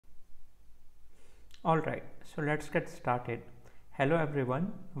Alright, so let's get started. Hello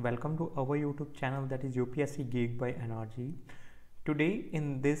everyone, welcome to our YouTube channel, that is UPSC Geek by NRG. Today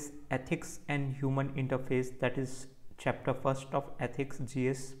in this Ethics and Human Interface, that is chapter 1st of Ethics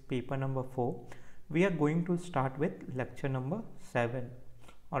GS paper number 4, we are going to start with lecture number 7.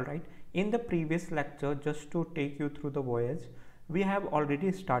 Alright, in the previous lecture, just to take you through the voyage, we have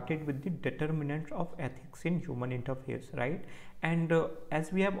already started with the determinants of ethics in human interface, right? And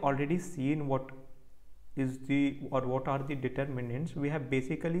as we have already seen what are the determinants, we have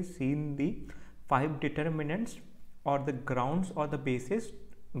basically seen the 5 determinants or the grounds or the basis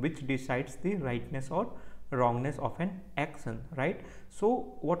which decides the rightness or wrongness of an action, right?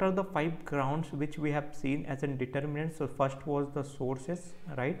 So what are the 5 grounds which we have seen as a determinant? So first was the sources,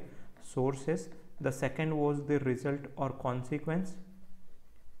 right? Sources. The second was the result or consequence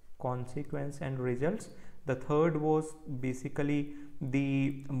and results. The third was basically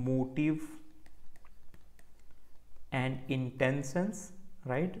the motive and intentions,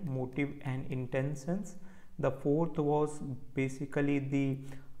 right? Motive and intentions. The fourth was basically the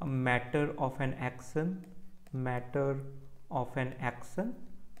matter of an action,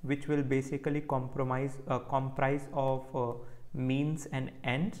 which will basically comprise of means and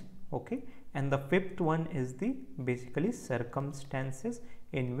ends, okay? And the fifth one is the basically circumstances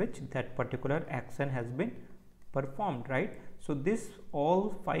in which that particular action has been performed, right? So this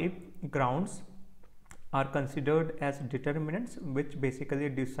all 5 grounds are considered as determinants which basically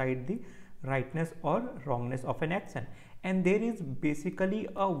decide the rightness or wrongness of an action. And there is basically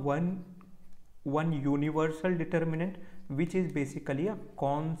a one universal determinant which is basically a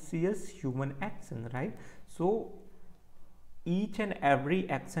conscious human action, right? So each and every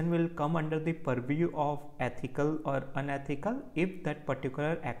action will come under the purview of ethical or unethical if that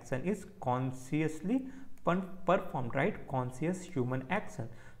particular action is consciously performed, right? Conscious human action.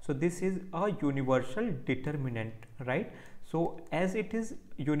 So this is a universal determinant, right? So as it is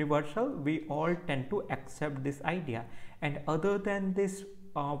universal, we all tend to accept this idea. And other than this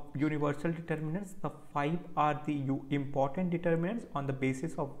universal determinants, the 5 are the important determinants on the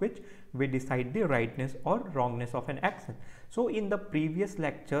basis of which we decide the rightness or wrongness of an action. So in the previous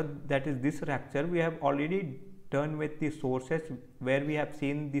lecture, that is this lecture, we have already done with the sources, where we have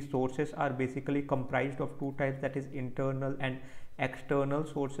seen the sources are basically comprised of 2 types, that is internal and external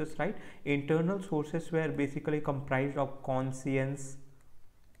sources, right? Internal sources were basically comprised of conscience,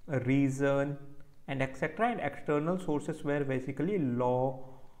 reason and etc., and external sources were basically law,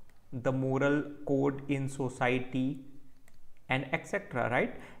 the moral code in society and etc.,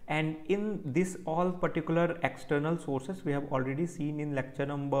 right? And in this all particular external sources we have already seen in lecture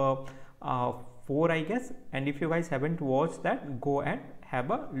number 4, I guess. And if you guys haven't watched that, go and have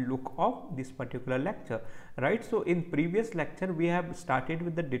a look of this particular lecture, right? So in previous lecture we have started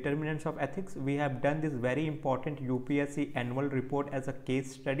with the determinants of ethics. We have done this very important UPSC annual report as a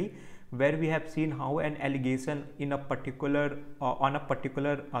case study, where we have seen how an allegation in a particular on a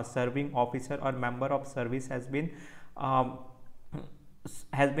particular serving officer or member of service has been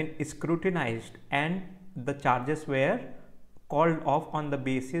scrutinized, and the charges were called off on the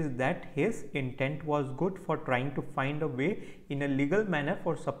basis that his intent was good for trying to find a way in a legal manner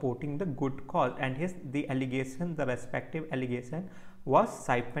for supporting the good cause, and the respective allegation was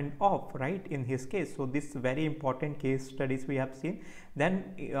siphoned off, right, in his case. So this very important case studies we have seen.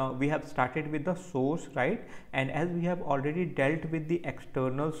 Then we have started with the source, right? And as we have already dealt with the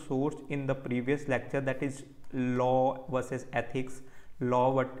external source in the previous lecture, that is law versus ethics,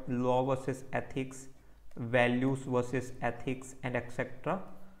 law versus ethics, values versus ethics and etc.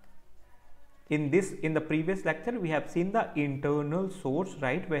 In the previous lecture we have seen the internal source,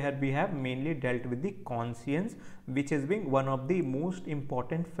 right, where we have mainly dealt with the conscience, which is being one of the most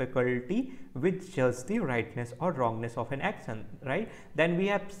important faculty which judges the rightness or wrongness of an action, right? Then we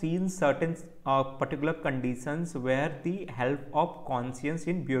have seen certain particular conditions where the help of conscience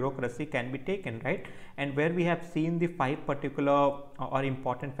in bureaucracy can be taken, right? And where we have seen the 5 particular or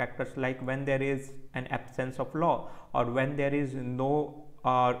important factors, like when there is an absence of law, or when there is no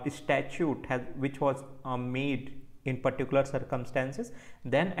statute which was made in particular circumstances,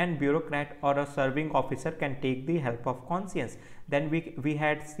 then an bureaucrat or a serving officer can take the help of conscience. Then we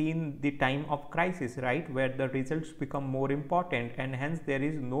had seen the time of crisis, right, where the results become more important, and hence there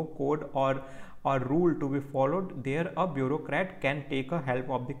is no code or rule to be followed. There a bureaucrat can take a help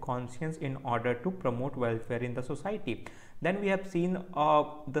of the conscience in order to promote welfare in the society. Then we have seen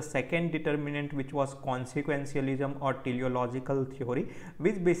the second determinant, which was consequentialism or teleological theory,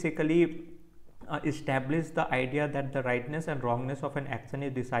 which basically establish the idea that the rightness and wrongness of an action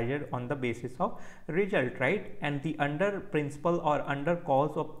is decided on the basis of result, right? And the under principle or under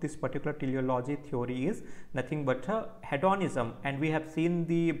cause of this particular teleology theory is nothing but hedonism. And we have seen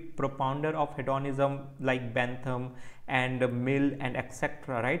the propounder of hedonism like Bentham and Mill and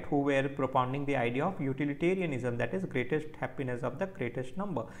etc., right, who were propounding the idea of utilitarianism, that is greatest happiness of the greatest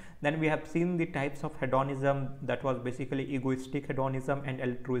number. Then we have seen the types of hedonism, that was basically egoistic hedonism and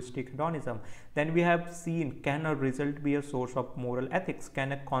altruistic hedonism. Then we have seen, can a result be a source of moral ethics?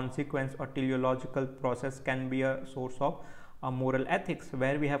 Can a consequence or teleological process can be a source of moral ethics,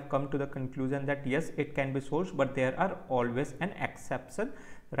 where we have come to the conclusion that yes, it can be source, but there are always an exception,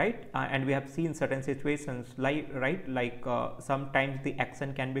 right? And we have seen certain situations like, right, like sometimes the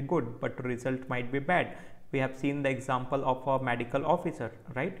action can be good but result might be bad. We have seen the example of a medical officer,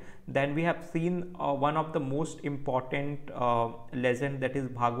 right? Then we have seen one of the most important lesson, that is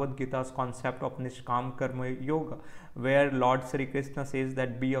Bhagavad Gita's concept of Nishkam Karma Yoga, where Lord Sri Krishna says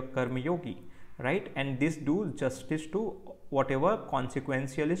that be a Karma Yogi, right? And this do justice to whatever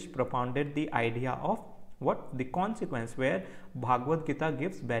consequentialist propounded the idea of what the consequence, where Bhagavad Gita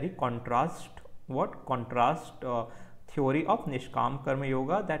gives very contrast theory of Nishkam Karma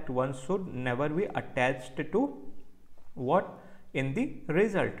Yoga, that one should never be attached to what in the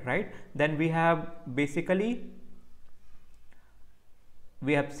result, right? Then we have basically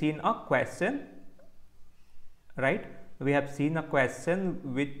seen a question, right? We have seen a question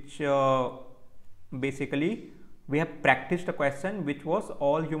which basically we have practiced a question which was,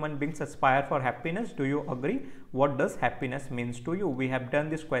 all human beings aspire for happiness. Do you agree? What does happiness means to you? We have done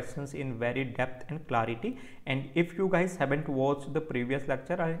these questions in very depth and clarity, and if you guys haven't watched the previous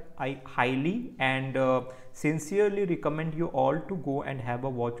lecture, I highly and sincerely recommend you all to go and have a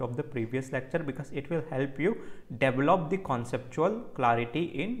watch of the previous lecture, because it will help you develop the conceptual clarity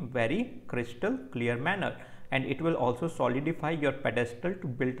in very crystal clear manner, and it will also solidify your pedestal to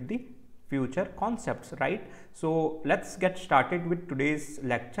build the future concepts, right? So let's get started with today's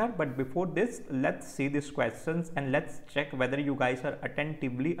lecture, but before this, let's see these questions and let's check whether you guys are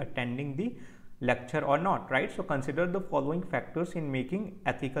attentively attending the lecture or not, right? So consider the following factors in making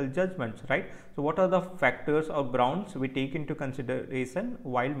ethical judgments, right? So what are the factors or grounds we take into consideration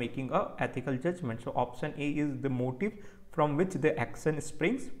while making a ethical judgment? So option A is the motive from which the action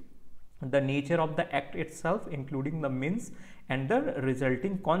springs, the nature of the act itself, including the means and the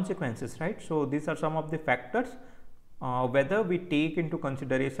resulting consequences, right? So these are some of the factors whether we take into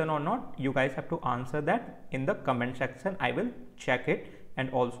consideration or not. You guys have to answer that in the comment section. I will check it and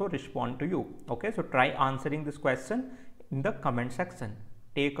also respond to you. Okay, so try answering this question in the comment section.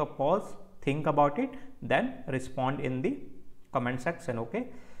 Take a pause, think about it, then respond in the comment section. Okay,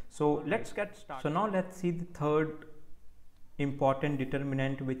 so let's get started. So now let's see the third important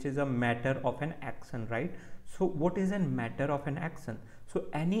determinant, which is a matter of an action, right? So what is a matter of an action? So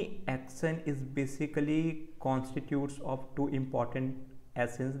any action is basically constitutes of two important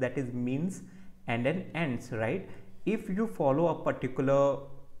essence, that is means and an ends, right? If you follow a particular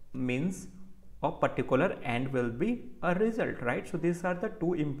means, a particular end will be a result, right? So these are the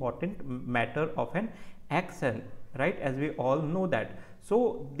two important matter of an action, right? As we all know that.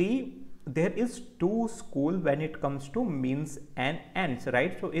 So there is two school when it comes to means and ends,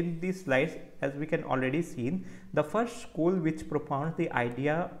 right? So in these slides, as we can already seen, the first school which propounds the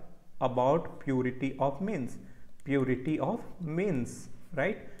idea about purity of means,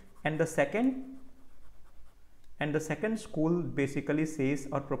 right? And the second school basically says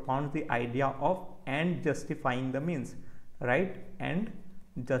or propounds the idea of end justifying the means, right? And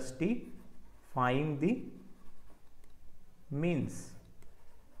justifying the means.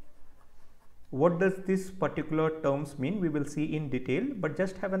 What does this particular terms mean? We will see in detail, but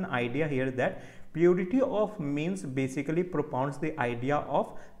just have an idea here that purity of means basically propounds the idea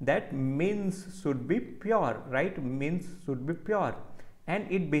of that means should be pure, right? Means should be pure,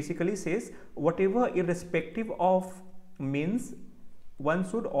 and it basically says whatever irrespective of means, one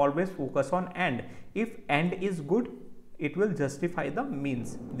should always focus on end. If end is good, it will justify the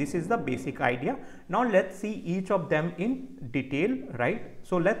means. This is the basic idea. Now let's see each of them in detail, right?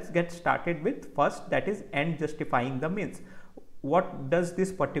 So let's get started with first, that is end justifying the means. What does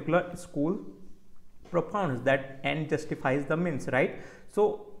this particular school propounds? That end justifies the means, right?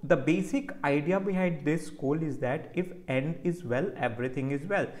 So the basic idea behind this school is that if end is well, everything is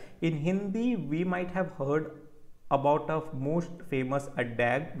well. In Hindi, we might have heard about a most famous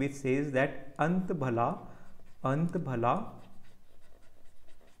adage which says that ant bhala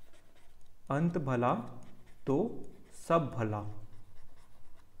to sab bhala,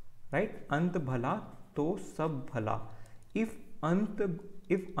 right? Ant bhala to sab bhala. If ant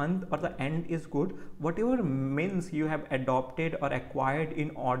if ant or the end is good, whatever means you have adopted or acquired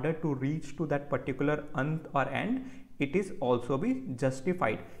in order to reach to that particular ant or end, it is also be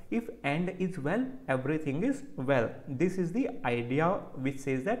justified. If end is well, everything is well. This is the idea which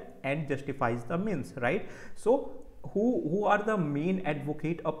says that end justifies the means, right? So who are the main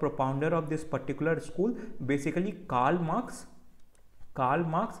advocate or propounder of this particular school? Basically Karl Marx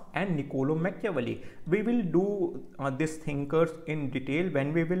and Niccolo Machiavelli. We will do these thinkers in detail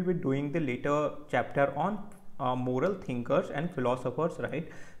when we will be doing the later chapter on moral thinkers and philosophers, right?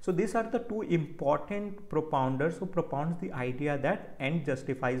 So these are the two important propounders who propounds the idea that end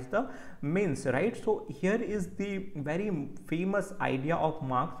justifies the means, right? So here is the very famous idea of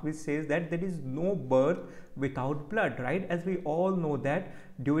Marx, which says that there is no birth without blood, right? As we all know that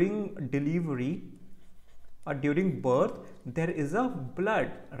during delivery or during birth there is a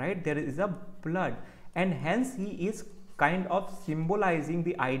blood, right? There is a blood, and hence he is kind of symbolizing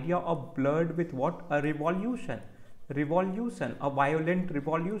the idea of blood with what? A revolution, a violent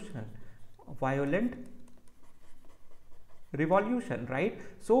revolution, right?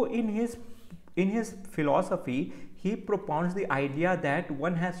 So in his philosophy, he propounds the idea that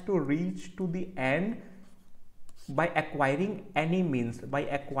one has to reach to the end by acquiring any means,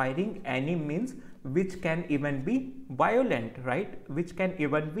 which can even be violent, right? Which can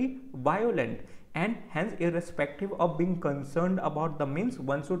even be violent. And hence, irrespective of being concerned about the means,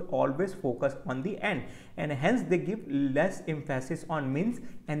 one should always focus on the end. And hence they give less emphasis on means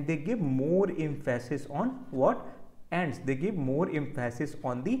and they give more emphasis on what? Ends. They give more emphasis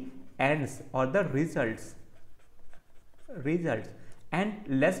on the ends or the results, and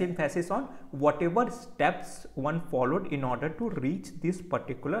less emphasis on whatever steps one followed in order to reach this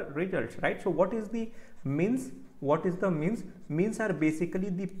particular results, right? So what is the means? What is the means? Means are basically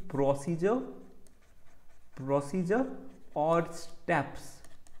the procedure or steps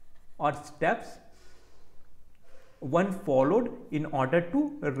one followed in order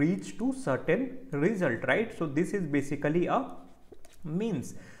to reach to certain result, right? So this is basically a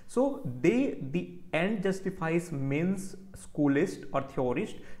means. So the end justifies means schoolist or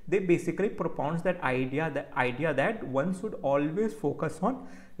theorist, they basically propounds that idea that one should always focus on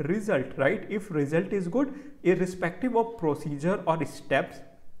result, right? If result is good, irrespective of procedure or steps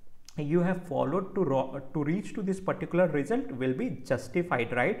you have followed to reach to this particular result will be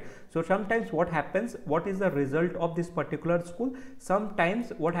justified, right? So sometimes what happens, what is the result of this particular school?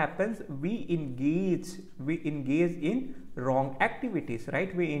 Sometimes what happens, we engage in wrong activities,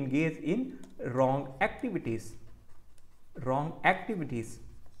 right? We engage in wrong activities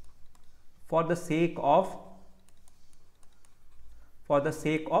for the sake of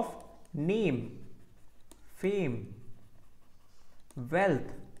name, fame,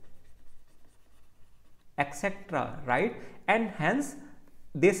 wealth, etc., right? And hence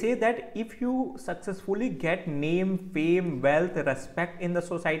they say that if you successfully get name, fame, wealth, respect in the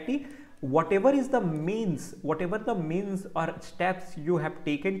society, whatever the means or steps you have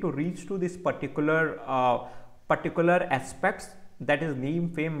taken to reach to this particular aspects, that is name,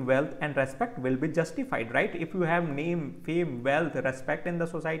 fame, wealth and respect, will be justified, right? If you have name, fame, wealth, respect in the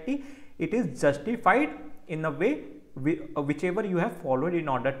society, it is justified in a way whichever you have followed in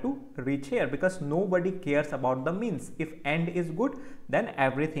order to reach here, because nobody cares about the means. If end is good, then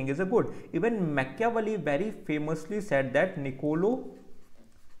everything is good. Even Machiavelli very famously said that Niccolo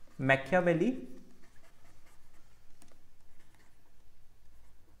Machiavelli,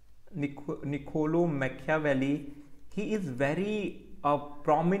 he is very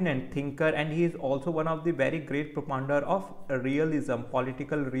prominent thinker, and he is also one of the very great propounder of realism,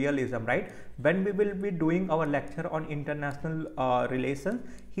 political realism, right? When we will be doing our lecture on international relations,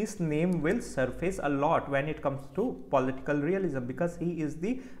 his name will surface a lot when it comes to political realism, because he is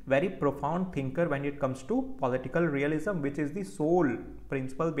the very profound thinker when it comes to political realism, which is the sole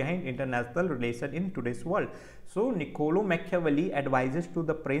principle behind international relation in today's world. So Niccolo Machiavelli advises to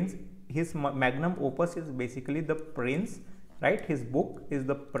the prince, his magnum opus is basically The Prince, right? His book is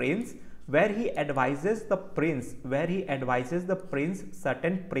The Prince, where he advises the prince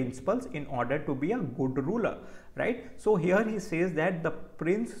certain principles in order to be a good ruler, right? So here he says that the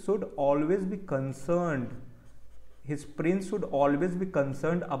prince should always be concerned,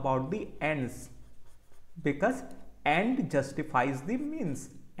 about the ends, because end justifies the means,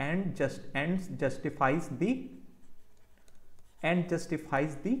 end justifies the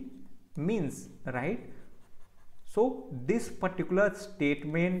means, right? So this particular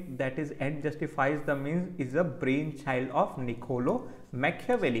statement, that is end justifies the means, is a brainchild of Niccolo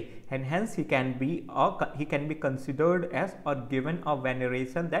Machiavelli, and hence he can be considered as or given a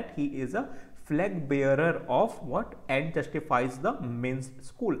veneration that he is a flag bearer of what end justifies the means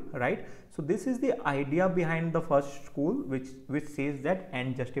school, right? So this is the idea behind the first school, which says that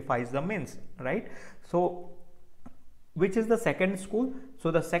end justifies the means, right? So which is the second school?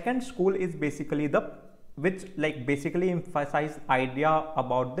 So the second school is basically which basically emphasize idea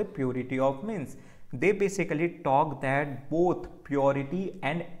about the purity of means. They basically talk that both purity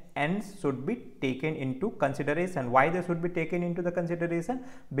and ends should be taken into consideration. Why they should be taken into the consideration?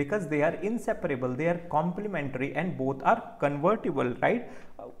 Because they are inseparable, they are complementary, and both are convertible, right?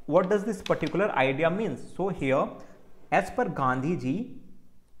 What does this particular idea mean? So here, as per Gandhiji,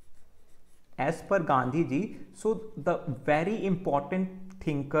 so the very important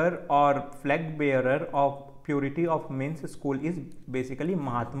thinker or flag bearer of purity of means school is basically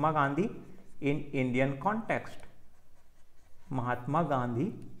Mahatma Gandhi in Indian context. Mahatma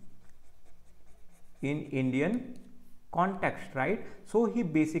Gandhi in Indian context, right? So he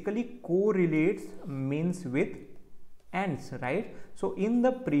basically correlates means with ends, right? So in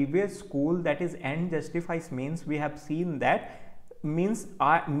the previous school, that is end justifies means, we have seen that means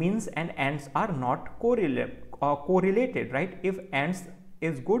and ends are not correlated, right? If ends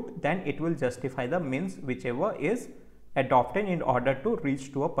is good, then it will justify the means whichever is adopted in order to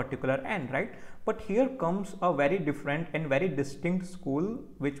reach to a particular end, right? But here comes a very different and very distinct school,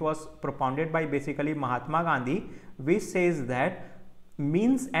 which was propounded by basically Mahatma Gandhi, which says that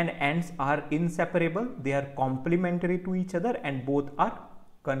means and ends are inseparable, they are complementary to each other, and both are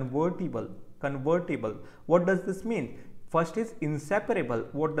convertible. What does this mean? First is inseparable.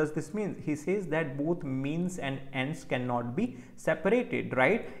 What does this mean? He says that both means and ends cannot be separated,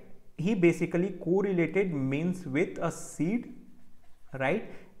 right? He basically correlated means with a seed, right,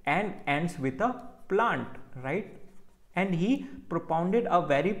 and ends with a plant, right? And he propounded a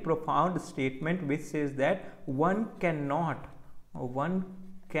very profound statement which says that one cannot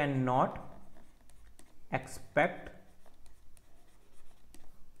expect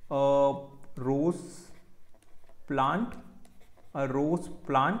a rose plant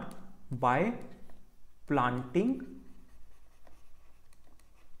by planting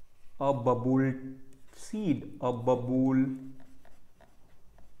a bubble seed,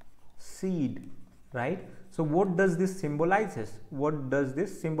 right? So what does this symbolizes? One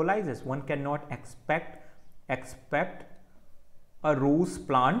cannot expect a rose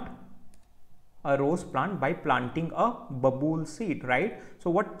plant by planting a bubble seed, right?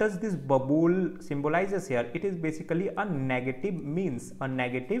 So what does this bubble symbolizes here? It is basically a negative means,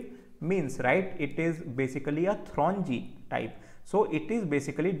 right? It is basically a throngy type. So it is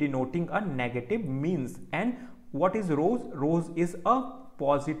basically denoting a negative means. And what is rose? Rose is a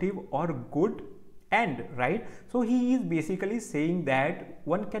positive or good end, right? So he is basically saying that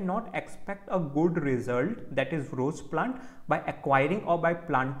one cannot expect a good result, that is rose plant, by acquiring or by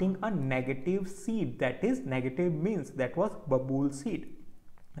planting a negative seed, that is negative means, that was bubble seed,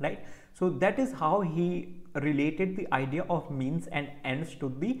 right? So that is how he related the idea of means and ends to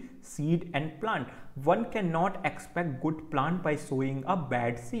the seed and plant. One cannot expect good plant by sowing a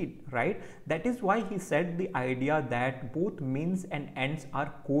bad seed, right? That is why he said the idea that both means and ends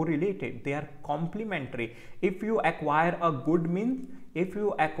are correlated, they are complementary. If you acquire a good means, the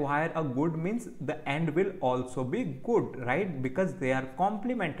end will also be good, right? Because they are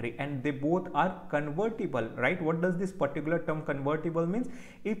complementary and they both are convertible, right? What does this particular term convertible means?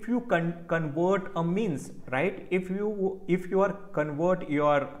 If you convert a means, right? If you convert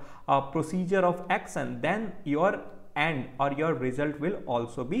your procedure of action, then your end or your result will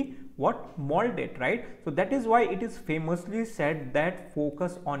also be what? Molded, right? So that is why it is famously said that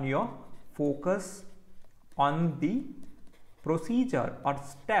focus on the procedure or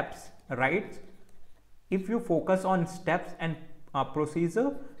steps, right? If you focus on steps and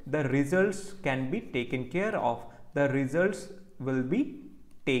procedure, the results can be taken care of. The results will be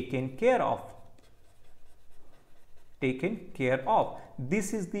taken care of.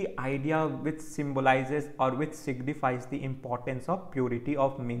 This is the idea which symbolizes or which signifies the importance of purity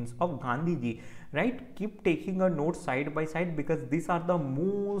of means of Gandhiji, right? Keep taking a note side by side, because these are the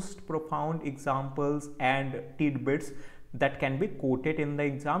most profound examples and tidbits that can be quoted in the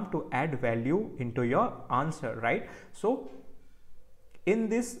exam to add value into your answer, right? So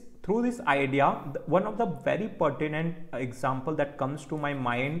through this idea, one of the very pertinent example that comes to my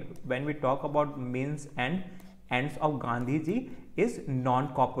mind when we talk about means and ends of Gandhiji is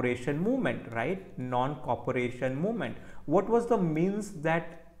non-cooperation movement, right? Non-cooperation movement. What was the means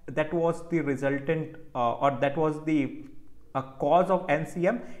that that was the resultant or that was the cause of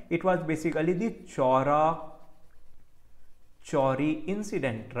NCM. It was basically the Chori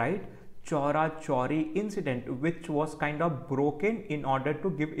incident, right? Chori incident, which was kind of broken in order to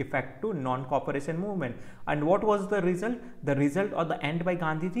give effect to non-cooperation movement. And what was the result? The result or the end by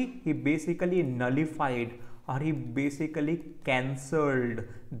Gandhiji, he basically nullified or he basically cancelled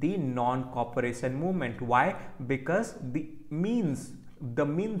the non-cooperation movement. Why? Because the means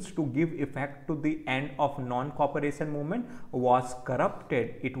to give effect to the end of non-cooperation movement was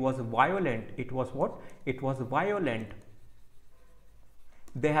corrupted. It was violent. It was what? It was violent.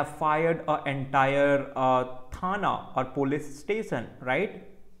 They have fired an entire thana or police station, right?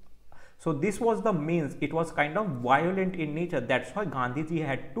 So this was the means. It was kind of violent in nature. That's why Gandhiji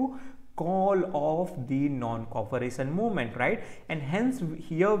had to call off the non-cooperation movement, right? And hence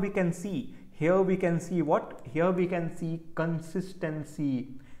here we can see what? Here we can see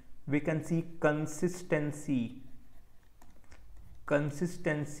consistency. We can see consistency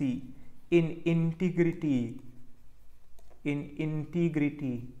in integrity,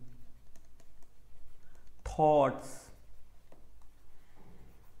 thoughts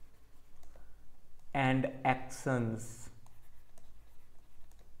and actions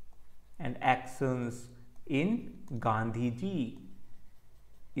in Gandhiji's,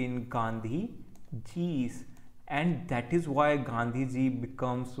 and that is why Gandhiji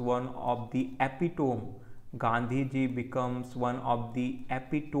becomes one of the epitome. Gandhiji becomes one of the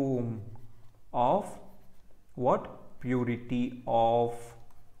epitome of what? Purity of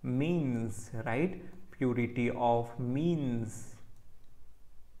means, right? Purity of means,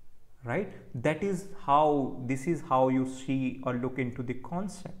 right? That is how, this is how you see or look into the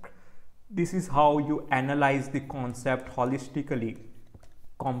concept. This is how you analyze the concept holistically,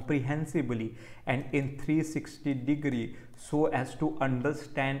 comprehensively, and in 360 degree, so as to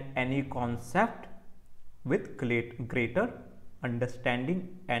understand any concept with greater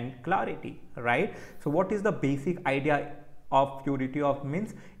understanding and clarity, right? So what is the basic idea of purity of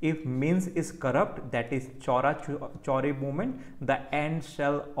means? If means is corrupt, that is Chori movement, the end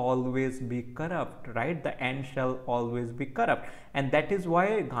shall always be corrupt, right? The end shall always be corrupt, and that is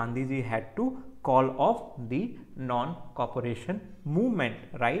why Gandhiji had to call off the non-cooperation movement,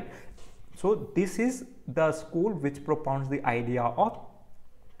 right? So this is the school which propounds the idea of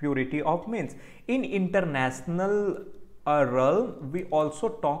purity of means. In international realm, we also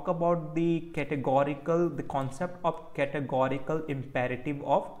talk about the concept of categorical imperative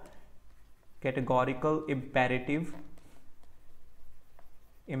of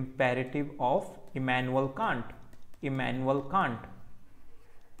Immanuel Kant,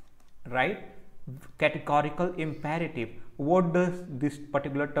 right? Categorical imperative. What does this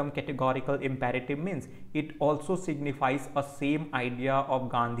particular term categorical imperative means? It also signifies a same idea of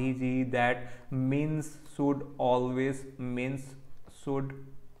Gandhiji, that means should always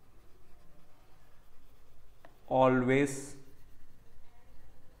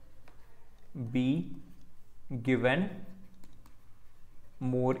be given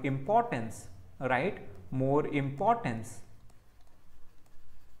more importance, right? More importance.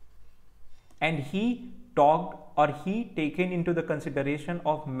 And he talked, or he taken into the consideration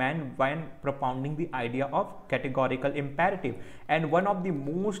of man when propounding the idea of categorical imperative. And one of the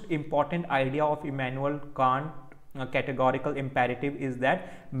most important idea of Immanuel Kant categorical imperative is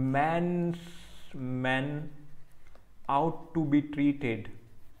that man ought to be treated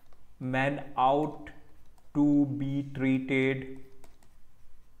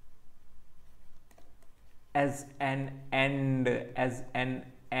as an end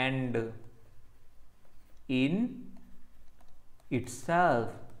in itself,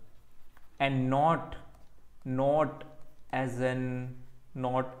 and not as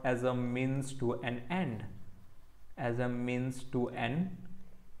a means to an end,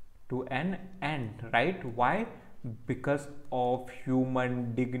 right? Why? Because of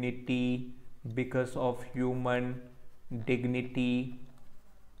human dignity,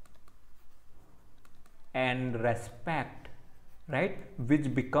 and respect, right?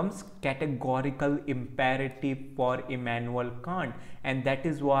 Which becomes categorical imperative for Immanuel Kant, and that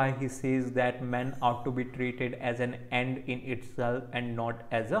is why he says that man ought to be treated as an end in itself and not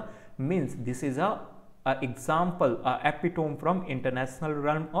as a means. This is a example, a epitome from international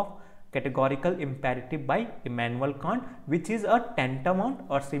realm of categorical imperative by Immanuel Kant, which is a tantamount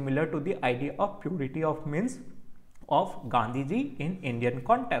or similar to the idea of purity of means of Gandhiji in Indian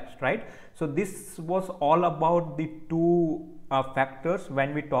context, right? So this was all about the two factors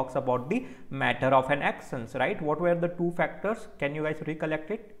when we talks about the matter of an actions, right? What were the two factors? Can you guys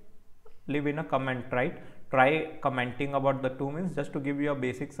recollect it? Leave in a comment, right? try commenting about the two means. Just to give you a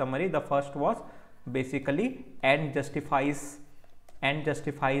basic summary, the first was basically end justifies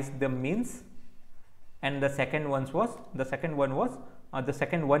the means, and the second one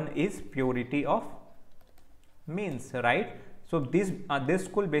is purity of means, right? So this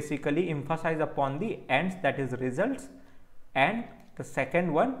school basically emphasize upon the ends, that is results, and the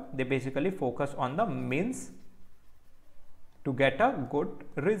second one they basically focus on the means to get a good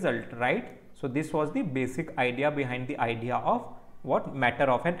result, right? So this was the basic idea behind the idea of what matter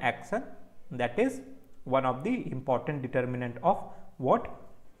of an action, that is one of the important determinant of what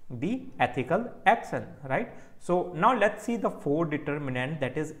the ethical action, right? So now let's see the fourth determinant,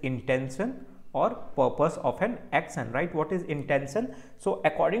 that is intention or purpose of an action, right? What is intention? So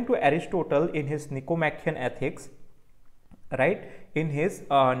according to Aristotle in his Nicomachean Ethics, right, in his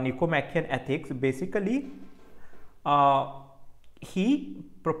Nicomachean Ethics, basically he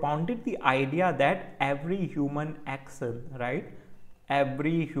propounded the idea that every human action, right,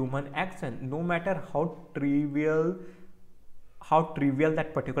 every human action, no matter how trivial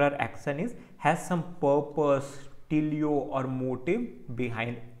that particular action is, has some purpose, tilio or motive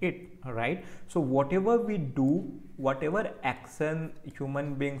behind it, right? So whatever we do, whatever action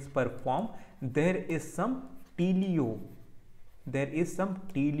human beings perform, there is some tilio,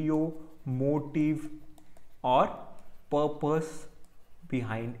 motive or purpose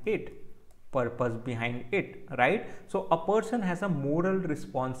behind it, right? So a person has a moral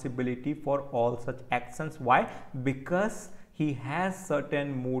responsibility for all such actions. Why? Because he has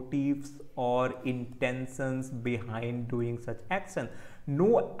certain motives or intentions behind doing such action.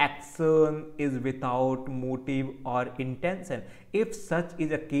 No action is without motive or intention. If such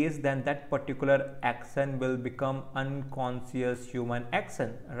is a case, then that particular action will become unconscious human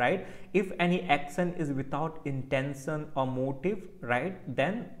action, right? If any action is without intention or motive, right,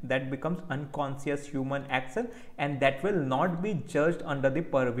 then that becomes unconscious human action, and that will not be judged under the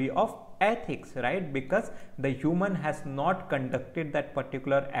purview of ethics, right? Because the human has not conducted that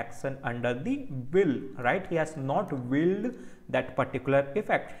particular action under the will, right? He has not willed that particular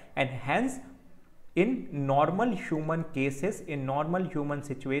effect, and hence in normal human cases, in normal human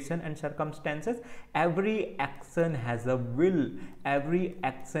situation and circumstances, every action has a will, every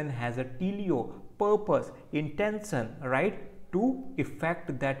action has a tilio, purpose, intention, right, to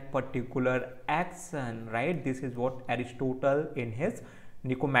effect that particular action, right? This is what Aristotle in his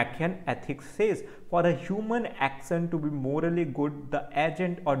Nicomachean Ethics says. For a human action to be morally good, the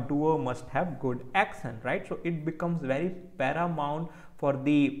agent or doer must have good action, right? So it becomes very paramount for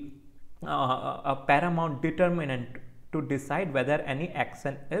the a paramount determinant to decide whether any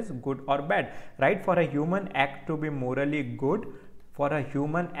action is good or bad, right? For a human act to be morally good, for a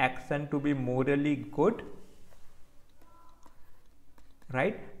human action to be morally good,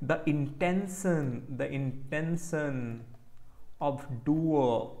 right, the intention of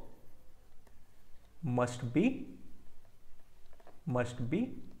doer must be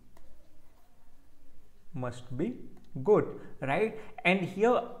good, right? And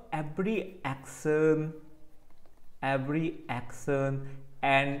here every action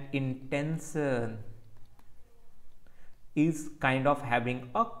and intention is kind of having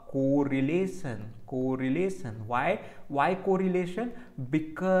a correlation. Why correlation?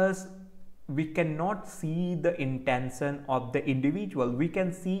 Because we cannot see the intention of the individual. We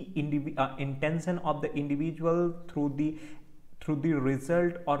can see intention of the individual through the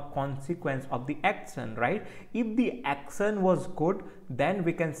result or consequence of the action, right? If the action was good, then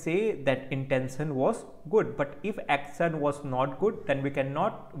we can say that intention was good, but if action was not good, then we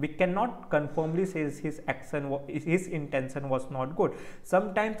cannot confirmly say his intention was not good.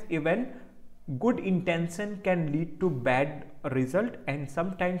 Sometimes even good intention can lead to bad result, and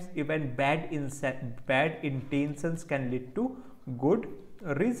sometimes even bad intentions can lead to good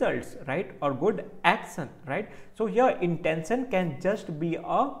results, right, or good action, right? So here intention can just be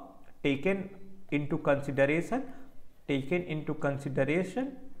taken into consideration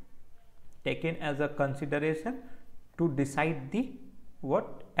to decide the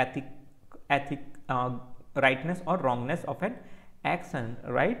rightness or wrongness of an action,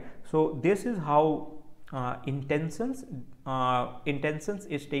 right? So this is how intentions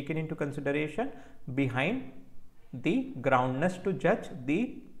is taken into consideration behind the groundness to judge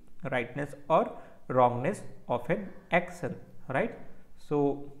the rightness or wrongness of an action, right?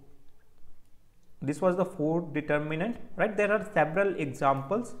 So this was the fourth determinant, right? There are several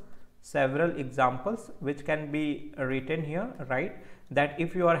examples which can be written here, right? That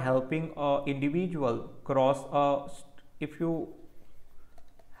if you are helping a individual if you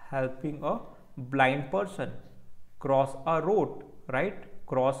helping a blind person cross a road, right?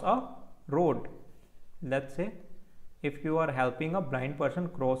 Cross a road, let's say if you are helping a blind person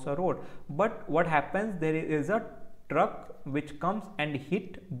cross a road, but what happens, there is a truck which comes and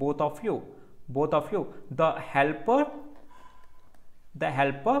hit both of you. The helper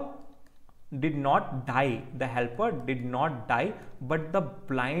did not die, but the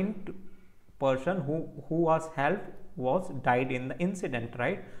blind person who was helped was died in the incident,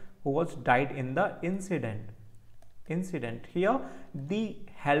 right? Incident. Here the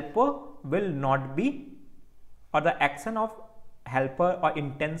helper will not be, or the action of helper or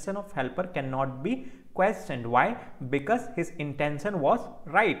intention of helper cannot be questioned. Why? Because his intention was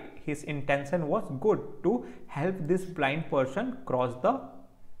right, his intention was good to help this blind person cross the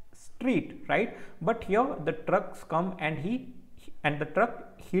street, right? But here the trucks come and the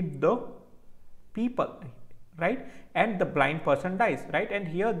truck hit the people, right? And the blind person dies, right? And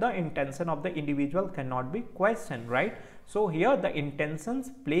here the intention of the individual cannot be questioned, right? So here the intentions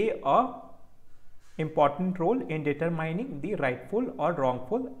play a important role in determining the rightful or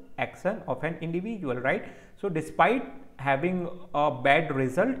wrongful action of an individual, right? So despite having a bad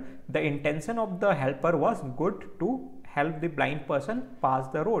result, the intention of the helper was good to help the blind person pass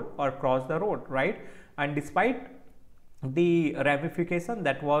the road or cross the road, right? And despite the ramification,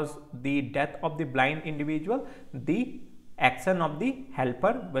 that was the death of the blind individual, the action of the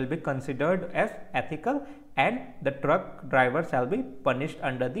helper will be considered as ethical, and the truck driver shall be punished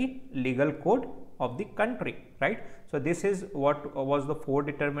under the legal code of the country, right? So this is what was the fourth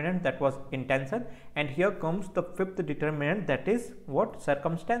determinant, that was intention. And here comes the fifth determinant, that is what?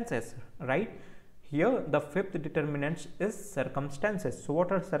 Circumstances, right? Here the fifth determinant is circumstances. So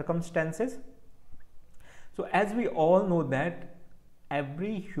what are circumstances? So as we all know that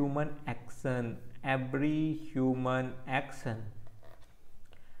every human action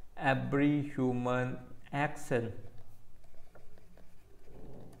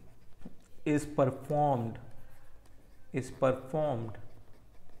is performed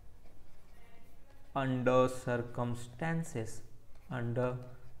under circumstances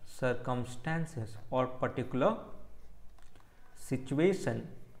or particular situation,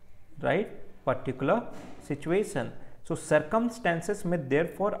 right? Particular situation. So circumstances may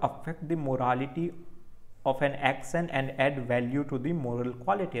therefore affect the morality of an action and add value to the moral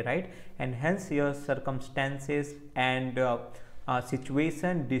quality, right? And hence here circumstances and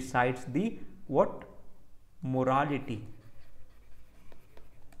situation decides the what? Morality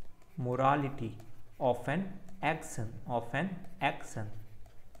of an action,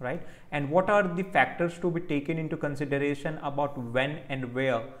 right? And what are the factors to be taken into consideration about when and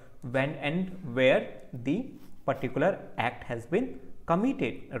where the particular act has been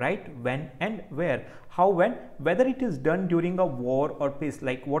committed, right? When and where, how, when, whether it is done during a war or peace.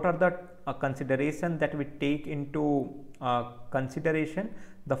 Like what are the consideration that we take into consideration?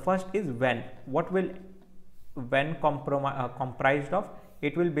 The first is when. What will when comprised of?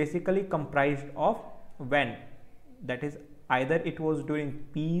 It will basically comprised of when, that is either it was during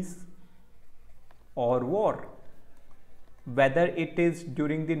peace or war, whether it is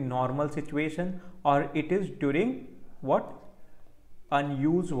during the normal situation or it is during what?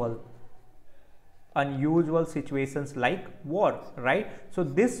 Unusual situations like war, right? So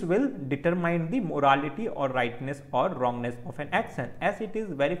this will determine the morality or rightness or wrongness of an action. As it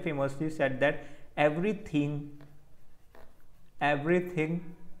is very famously said that everything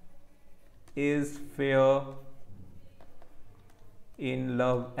is fair in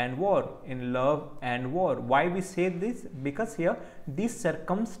love and war. Why we say this? Because here these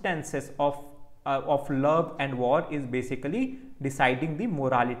circumstances of love and war is basically deciding the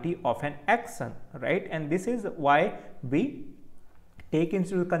morality of an action, right? And this is why we take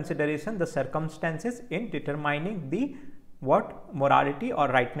into consideration the circumstances in determining the what? Morality or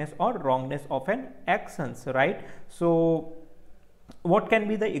rightness or wrongness of an actions, right? So what can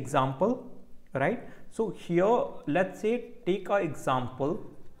be the example, right? So here let's say take a example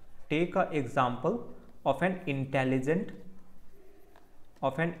of an intelligent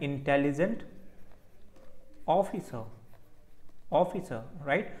officer,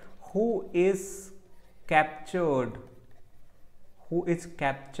 right, who is captured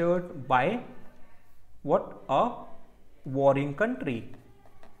by what? A warring country,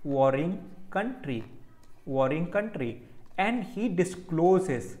 and he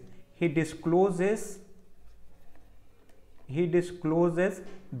discloses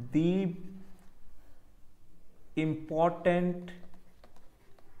the important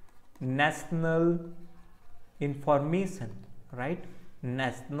national information, right?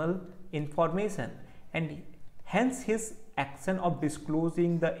 National information, and hence his action of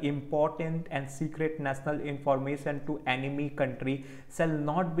disclosing the important and secret national information to enemy country shall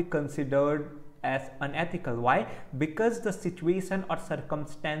not be considered as unethical. Why? Because the situation or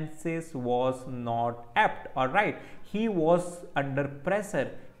circumstances was not apt. All right, he was under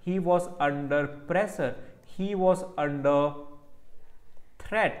pressure, he was under pressure, he was under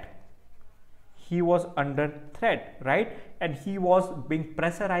threat, he was under threat, right? And he was being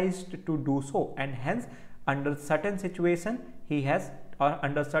pressurized to do so, and hence under certain situation he has, or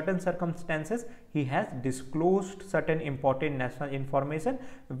under certain circumstances he has disclosed certain important national information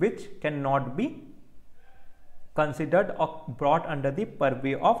which cannot be considered or brought under the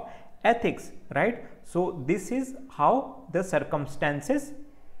purview of ethics, right? So this is how the circumstances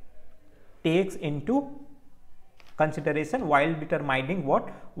takes into consideration while determining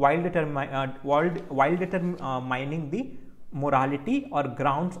what, while determining the morality or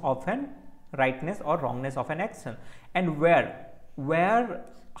grounds of an rightness or wrongness of an action. And where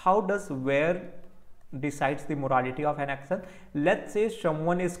how does where decides the morality of an action? Let's say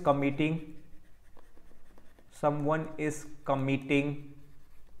someone is committing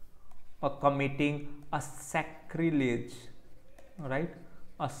a sacrilege, right?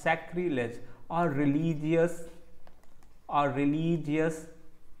 A sacrilege or religious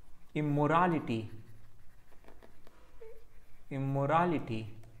immorality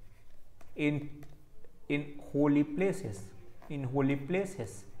in holy places,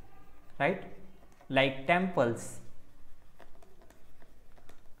 right? Like temples,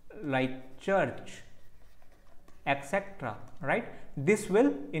 like church, etc., right? This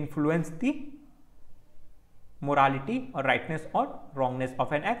will influence the morality or rightness or wrongness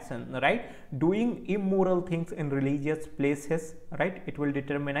of an action, right? Doing immoral things in religious places, right? It will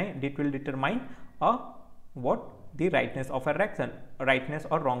determine what the rightness of an action, rightness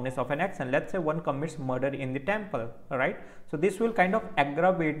or wrongness of an action. Let's say one commits murder in the temple, right? So this will kind of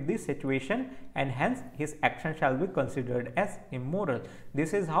aggravate the situation, and hence his action shall be considered as immoral.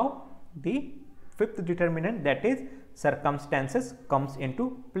 This is how the fifth determinant, that is circumstances, comes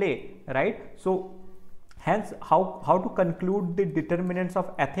into play, right? So hence how to conclude the determinants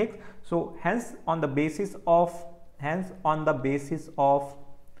of ethics? So hence on the basis of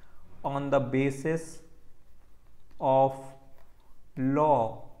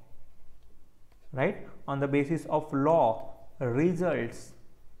law, right? On the basis of law, results,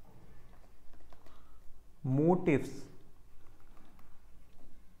 motives,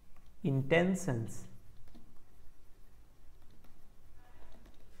 intentions,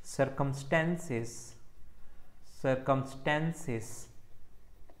 circumstances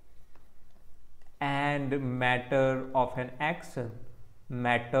and matter of an action,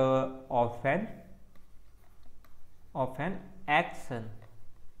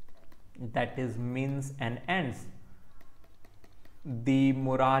 that is means and ends. The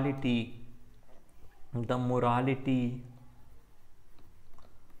morality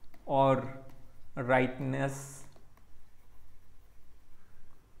or rightness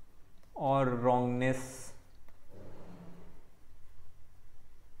or wrongness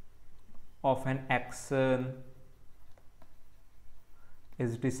of an action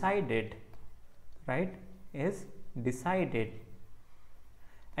is decided, right? Is decided.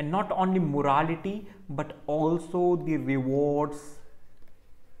 And not only morality but also the rewards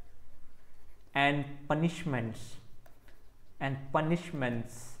and punishments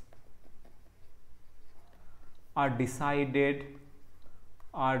are decided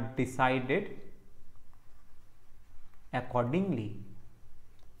accordingly,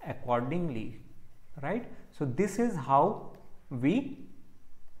 right? So this is how we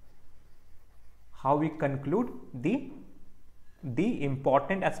conclude the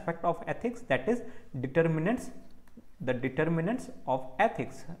important aspect of ethics, that is determinants, the determinants of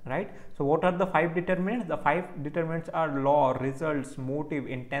ethics, right? So what are the 5 determinants? The 5 determinants are law, results, motive,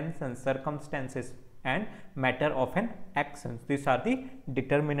 intentions, circumstances and matter of an action. These are the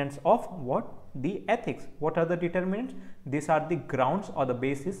determinants of what? The ethics. What are the determinants? These are the grounds or the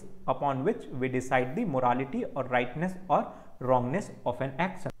basis upon which we decide the morality or rightness or wrongness of an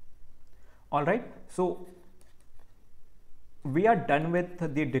action. All right, so we are done with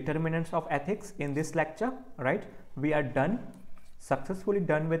the determinants of ethics in this lecture, right? We are successfully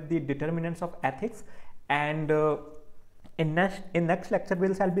done with the determinants of ethics, and in next lecture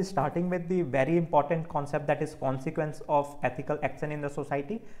we shall be starting with the very important concept, that is consequence of ethical action in the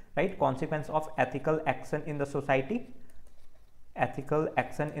society, right? Consequence of ethical action in the society,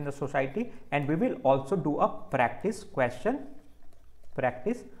 and we will also do a practice questions,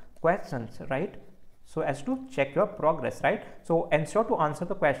 right? So as to check your progress, right? So ensure to answer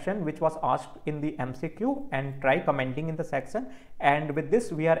the question which was asked in the MCQ and try commenting in the section. And with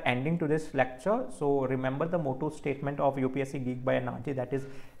this we are ending to this lecture. So remember the motto statement of UPSC Geek by Anaji, that is,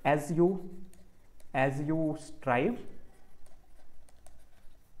 as you as you strive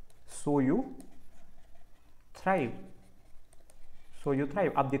so you thrive.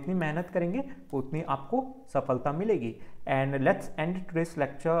 आप जितनी मेहनत करेंगे उतनी आपको सफलता मिलेगी. And let's end today's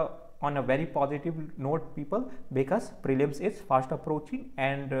lecture on a very positive note, people, because prelims is fast approaching,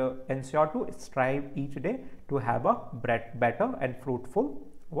 and ensure to strive each day to have a better and fruitful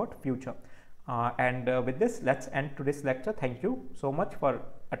future. And with this, let's end today's lecture. Thank you so much for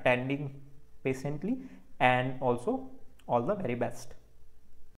attending patiently, and also all the very best.